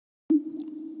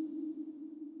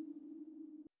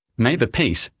May the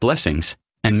peace, blessings,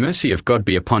 and mercy of God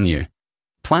be upon you.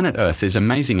 Planet Earth is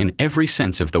amazing in every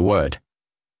sense of the word.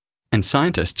 And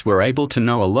scientists were able to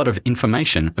know a lot of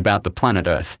information about the planet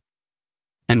Earth.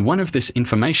 And one of this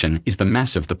information is the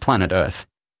mass of the planet Earth.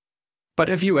 But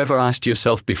have you ever asked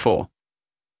yourself before,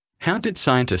 how did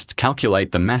scientists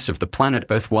calculate the mass of the planet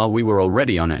Earth while we were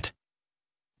already on it?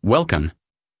 Welcome.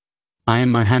 I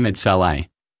am Mohammed Saleh.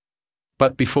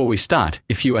 But before we start,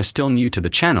 if you are still new to the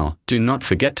channel, do not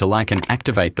forget to like and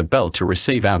activate the bell to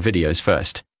receive our videos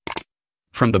first.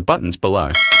 From the buttons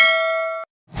below.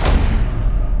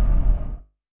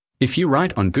 If you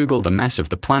write on Google the mass of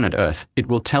the planet Earth, it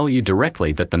will tell you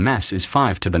directly that the mass is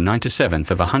 5 to the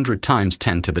 97th of 100 times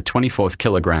 10 to the 24th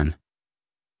kilogram.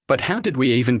 But how did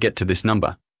we even get to this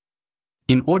number?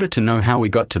 In order to know how we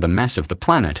got to the mass of the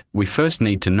planet, we first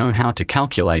need to know how to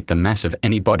calculate the mass of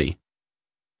any body.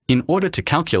 In order to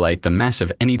calculate the mass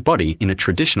of any body in a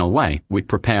traditional way, we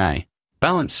prepare a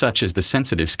balance such as the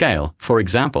sensitive scale, for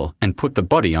example, and put the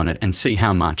body on it and see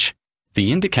how much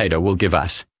the indicator will give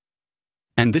us.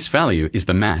 And this value is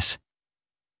the mass.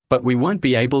 But we won't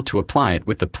be able to apply it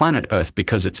with the planet Earth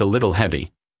because it's a little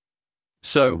heavy.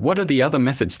 So, what are the other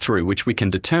methods through which we can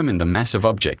determine the mass of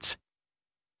objects?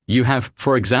 You have,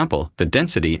 for example, the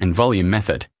density and volume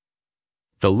method.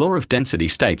 The law of density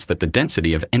states that the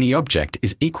density of any object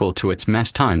is equal to its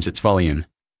mass times its volume.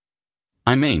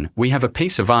 I mean, we have a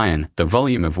piece of iron, the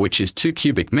volume of which is 2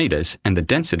 cubic meters, and the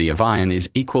density of iron is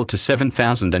equal to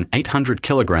 7,800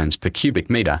 kilograms per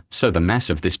cubic meter, so the mass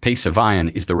of this piece of iron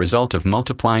is the result of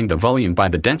multiplying the volume by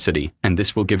the density, and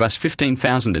this will give us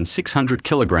 15,600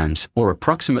 kilograms, or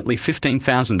approximately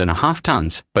 15,500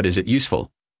 tons, but is it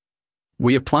useful?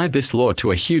 We apply this law to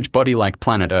a huge body like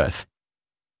planet Earth.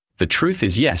 The truth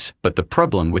is yes, but the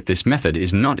problem with this method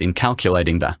is not in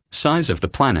calculating the size of the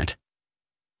planet.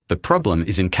 The problem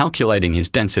is in calculating his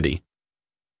density.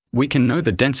 We can know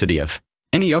the density of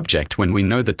any object when we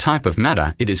know the type of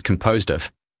matter it is composed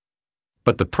of.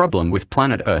 But the problem with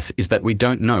planet Earth is that we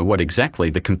don't know what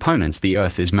exactly the components the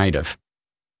Earth is made of.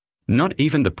 Not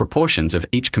even the proportions of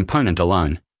each component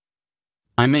alone.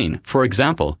 I mean, for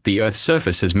example, the Earth's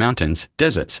surface has mountains,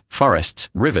 deserts, forests,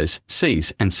 rivers,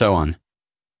 seas, and so on.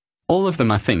 All of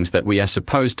them are things that we are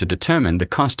supposed to determine the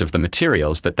cost of the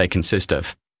materials that they consist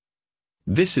of.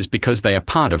 This is because they are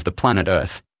part of the planet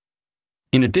Earth.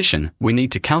 In addition, we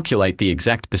need to calculate the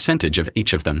exact percentage of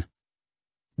each of them.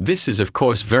 This is of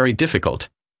course very difficult.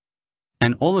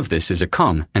 And all of this is a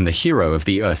com, and the hero of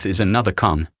the Earth is another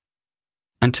com.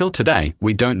 Until today,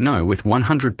 we don't know with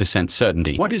 100%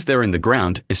 certainty what is there in the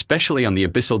ground, especially on the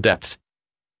abyssal depths.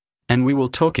 And we will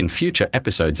talk in future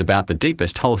episodes about the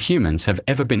deepest hole humans have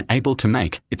ever been able to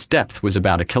make. Its depth was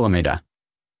about 1 kilometer.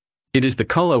 It is the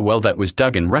Kola well that was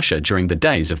dug in Russia during the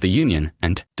days of the Union,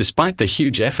 and, despite the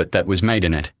huge effort that was made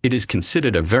in it, it is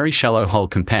considered a very shallow hole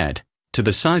compared to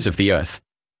the size of the Earth.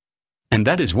 And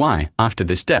that is why, after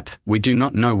this depth, we do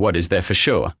not know what is there for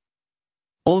sure.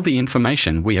 All the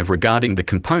information we have regarding the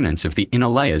components of the inner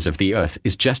layers of the Earth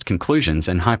is just conclusions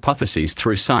and hypotheses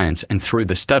through science and through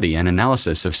the study and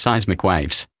analysis of seismic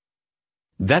waves.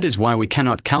 That is why we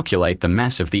cannot calculate the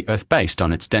mass of the Earth based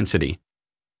on its density.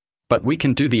 But we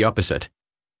can do the opposite.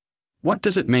 What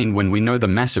does it mean when we know the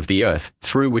mass of the Earth,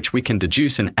 through which we can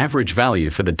deduce an average value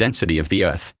for the density of the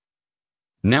Earth?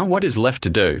 Now what is left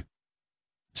to do?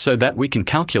 So that we can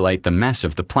calculate the mass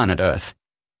of the planet Earth.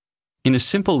 In a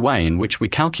simple way in which we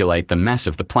calculate the mass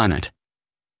of the planet.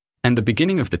 And the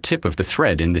beginning of the tip of the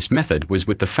thread in this method was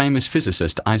with the famous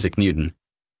physicist Isaac Newton.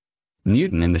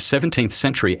 Newton in the 17th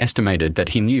century estimated that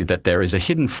he knew that there is a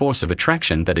hidden force of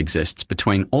attraction that exists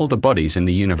between all the bodies in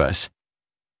the universe.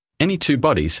 Any two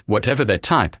bodies, whatever their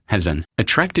type, has an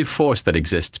attractive force that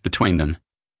exists between them.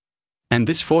 And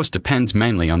this force depends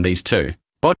mainly on these two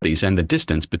bodies and the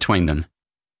distance between them.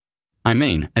 I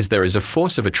mean, as there is a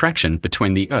force of attraction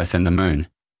between the Earth and the Moon.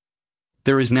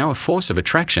 There is now a force of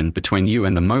attraction between you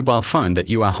and the mobile phone that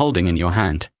you are holding in your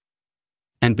hand.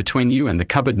 And between you and the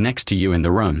cupboard next to you in the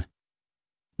room.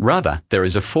 Rather, there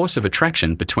is a force of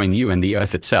attraction between you and the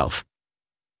Earth itself.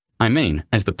 I mean,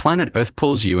 as the planet Earth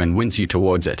pulls you and wins you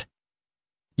towards it.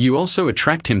 You also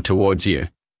attract him towards you.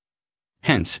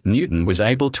 Hence, Newton was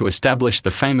able to establish the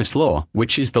famous law,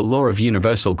 which is the law of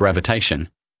universal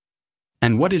gravitation.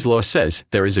 And what his law says,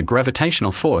 there is a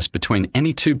gravitational force between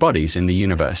any two bodies in the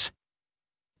universe.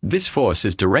 This force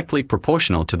is directly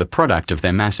proportional to the product of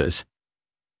their masses.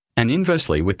 And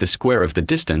inversely with the square of the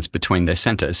distance between their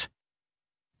centers.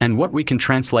 And what we can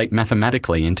translate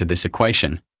mathematically into this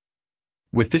equation.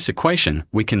 With this equation,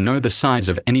 we can know the size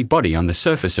of any body on the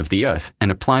surface of the Earth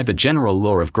and apply the general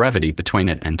law of gravity between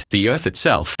it and the Earth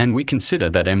itself, and we consider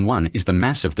that m1 is the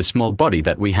mass of the small body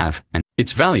that we have, and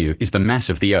its value is the mass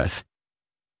of the Earth.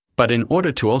 But in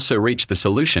order to also reach the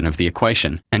solution of the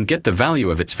equation and get the value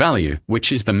of its value,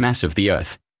 which is the mass of the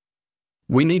Earth,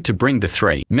 we need to bring the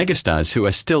three megastars who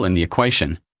are still in the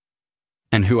equation,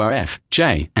 and who are F,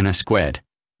 J, and R squared.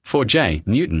 For J,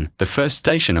 Newton, the first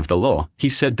station of the law, he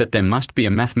said that there must be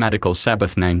a mathematical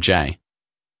Sabbath named J,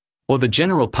 or the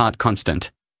general part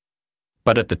constant.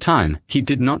 But at the time, he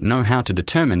did not know how to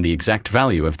determine the exact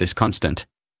value of this constant.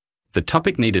 The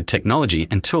topic needed technology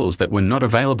and tools that were not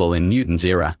available in Newton's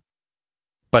era.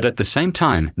 But at the same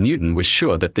time, Newton was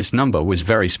sure that this number was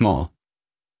very small.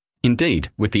 Indeed,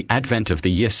 with the advent of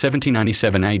the year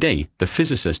 1797 AD, the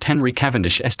physicist Henry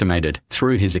Cavendish estimated,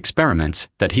 through his experiments,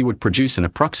 that he would produce an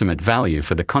approximate value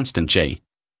for the constant G.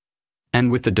 And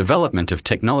with the development of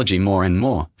technology more and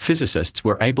more, physicists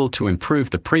were able to improve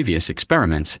the previous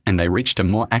experiments, and they reached a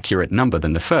more accurate number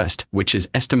than the first, which is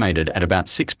estimated at about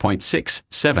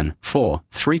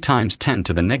 6.6743 times 10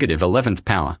 to the negative 11th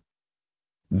power.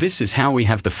 This is how we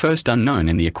have the first unknown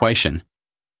in the equation.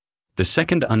 The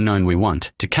second unknown we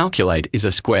want to calculate is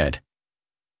R squared,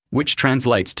 which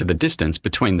translates to the distance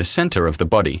between the center of the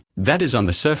body, that is on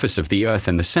the surface of the Earth,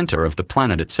 and the center of the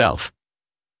planet itself.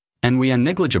 And we are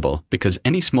negligible because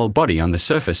any small body on the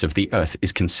surface of the Earth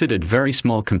is considered very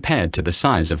small compared to the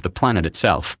size of the planet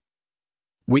itself.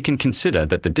 We can consider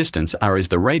that the distance r is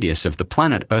the radius of the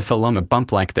planet Earth along a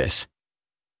bump like this.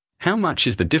 How much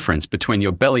is the difference between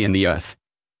your belly and the Earth?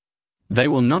 They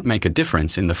will not make a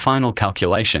difference in the final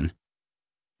calculation.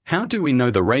 How do we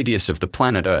know the radius of the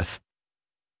planet Earth?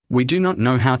 We do not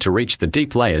know how to reach the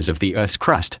deep layers of the Earth's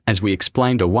crust, as we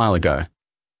explained a while ago.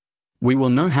 We will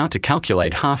know how to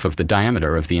calculate half of the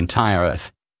diameter of the entire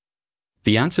Earth.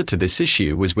 The answer to this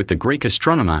issue was with the Greek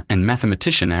astronomer and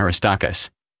mathematician Aristarchus.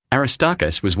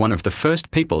 Aristarchus was one of the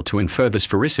first people to infer the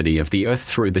sphericity of the Earth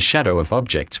through the shadow of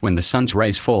objects when the sun's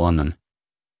rays fall on them.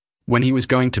 When he was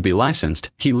going to be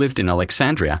licensed, he lived in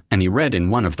Alexandria, and he read in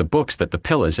one of the books that the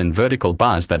pillars and vertical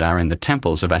bars that are in the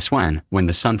temples of Aswan, when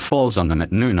the sun falls on them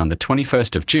at noon on the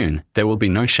 21st of June, there will be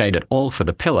no shade at all for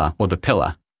the pillar or the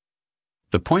pillar.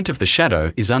 The point of the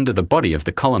shadow is under the body of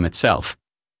the column itself.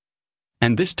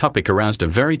 And this topic aroused a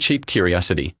very cheap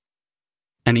curiosity.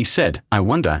 And he said, I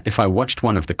wonder if I watched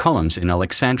one of the columns in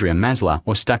Alexandria Masla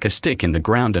or stuck a stick in the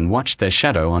ground and watched their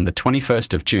shadow on the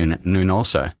 21st of June at noon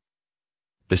also.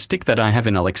 The stick that I have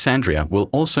in Alexandria will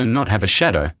also not have a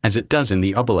shadow, as it does in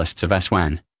the obelisks of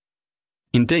Aswan.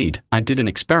 Indeed, I did an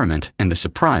experiment, and the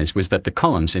surprise was that the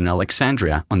columns in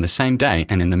Alexandria on the same day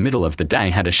and in the middle of the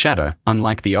day had a shadow,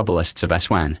 unlike the obelisks of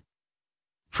Aswan.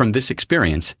 From this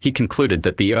experience, he concluded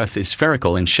that the Earth is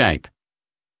spherical in shape.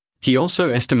 He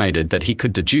also estimated that he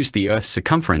could deduce the Earth's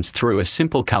circumference through a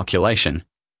simple calculation.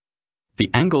 The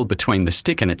angle between the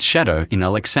stick and its shadow in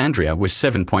Alexandria was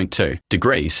 7.2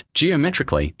 degrees.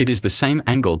 Geometrically, it is the same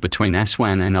angle between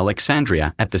Aswan and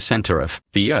Alexandria at the center of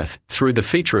the Earth, through the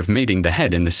feature of meeting the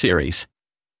head in the series.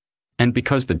 And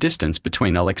because the distance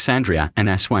between Alexandria and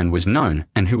Aswan was known,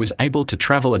 and who was able to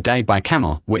travel a day by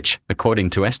camel, which,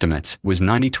 according to estimates, was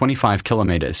 25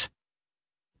 kilometers.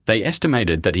 They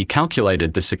estimated that he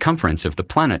calculated the circumference of the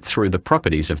planet through the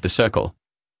properties of the circle.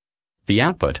 The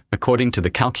output, according to the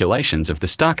calculations of the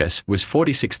Starkus, was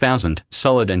 46,000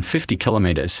 solid and 50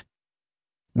 kilometers.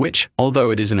 Which, although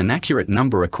it is an inaccurate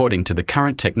number according to the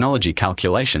current technology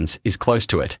calculations, is close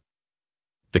to it.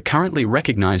 The currently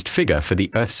recognized figure for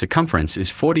the Earth's circumference is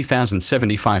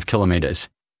 40,075 kilometers.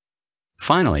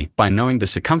 Finally, by knowing the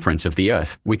circumference of the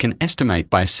Earth, we can estimate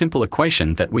by a simple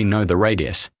equation that we know the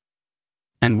radius.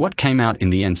 And what came out in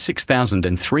the end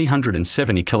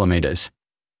 6,370 kilometers.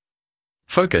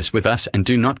 Focus with us and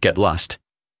do not get lost.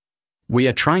 We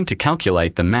are trying to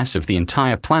calculate the mass of the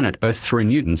entire planet Earth through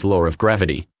Newton's law of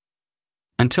gravity.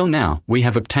 Until now, we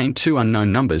have obtained two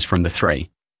unknown numbers from the three.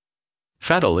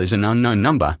 Fadl is an unknown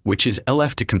number, which is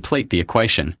LF to complete the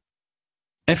equation.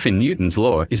 F in Newton's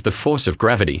law is the force of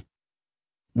gravity,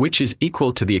 which is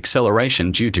equal to the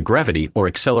acceleration due to gravity or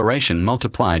acceleration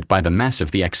multiplied by the mass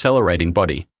of the accelerating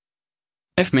body.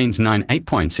 F means 8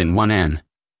 points in 1m.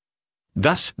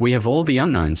 Thus, we have all the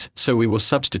unknowns, so we will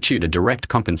substitute a direct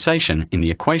compensation in the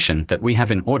equation that we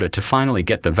have in order to finally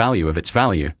get the value of its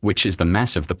value, which is the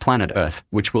mass of the planet Earth,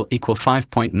 which will equal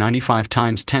 5.95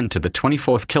 times 10 to the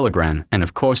 24th kilogram, and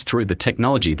of course through the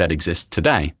technology that exists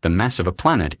today, the mass of a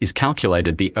planet is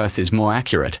calculated the Earth is more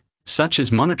accurate, such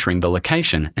as monitoring the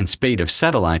location and speed of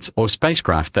satellites or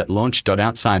spacecraft that launch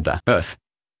outside the Earth.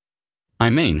 I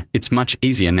mean, it's much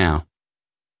easier now.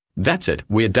 That's it,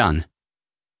 we're done.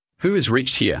 Who has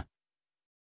reached here?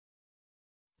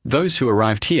 Those who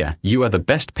arrived here, you are the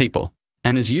best people.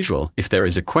 And as usual, if there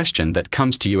is a question that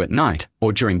comes to you at night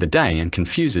or during the day and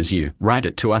confuses you, write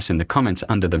it to us in the comments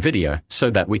under the video so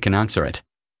that we can answer it.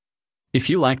 If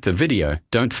you liked the video,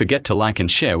 don't forget to like and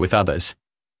share with others.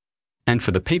 And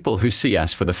for the people who see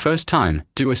us for the first time,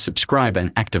 do a subscribe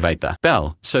and activate the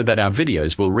bell so that our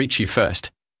videos will reach you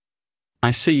first.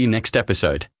 I see you next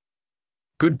episode.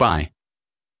 Goodbye.